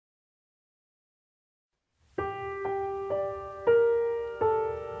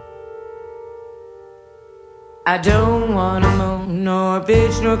I don't wanna moan, nor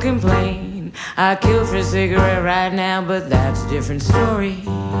bitch, nor complain. I kill for a cigarette right now, but that's a different story.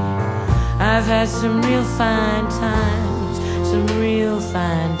 I've had some real fine times, some real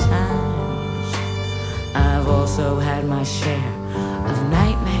fine times. I've also had my share of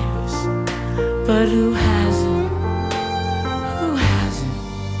nightmares, but who hasn't? Who hasn't?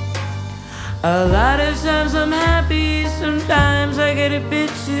 A lot of times I'm happy, sometimes I get a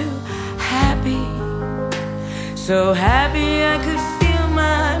bit too happy. So happy I could feel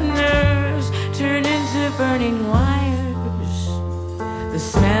my nerves turn into burning wires. The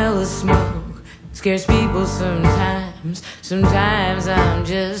smell of smoke scares people sometimes. Sometimes I'm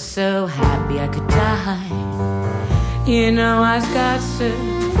just so happy I could die. You know I've got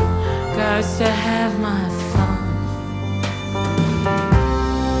to have my fun.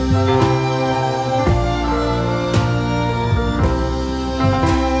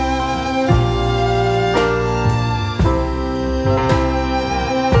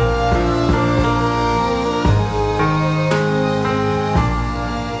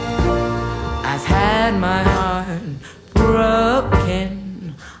 My heart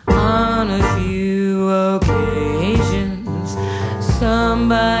broken on a few occasions. Some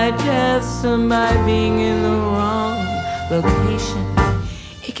by death, some by being in the wrong location.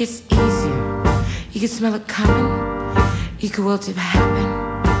 It gets easier. You can smell it coming. You can will it happen.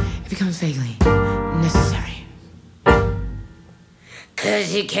 It becomes vaguely necessary.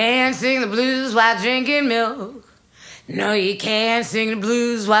 'Cause you can't sing the blues while drinking milk. No, you can't sing the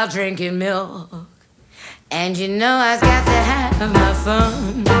blues while drinking milk. And you know I've got to have my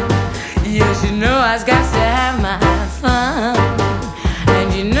fun. Yes, you know I've got to have my fun.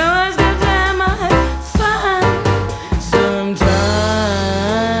 And you know I've got to have my fun sometime.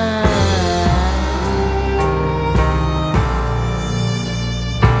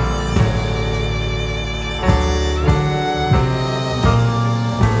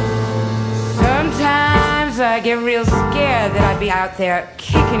 Sometimes I get real scared that I'd be out there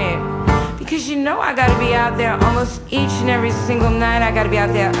kicking it. Because you know I gotta be out there almost each and every single night. I gotta be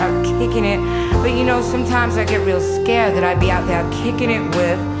out there kicking it. But you know, sometimes I get real scared that I'd be out there kicking it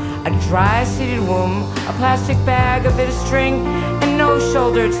with a dry-seated womb, a plastic bag, a bit of string, and no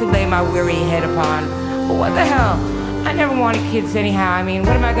shoulder to lay my weary head upon. But what the hell? I never wanted kids anyhow. I mean,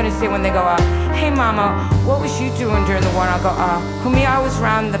 what am I gonna say when they go, hey mama, what was you doing during the war? And I'll go, homie, I was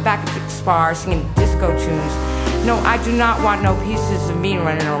around the back of the spar singing disco tunes. No, I do not want no pieces of me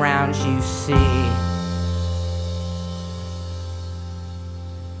running around, you see.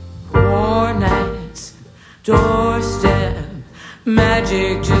 War nights, doorstep,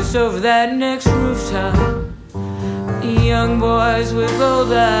 magic just over that next rooftop. Young boys with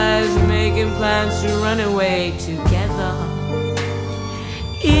old eyes making plans to run away together.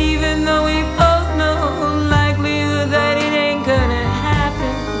 Even though we both know likelihood that it ain't gonna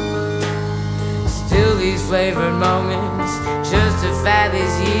happen. Still these flavored moments justify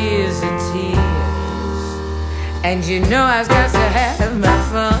these years of tears. And you know I've got to have my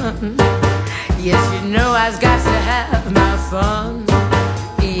fun. Yes, you know I've got to have my fun.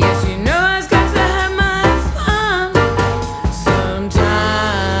 Yes, you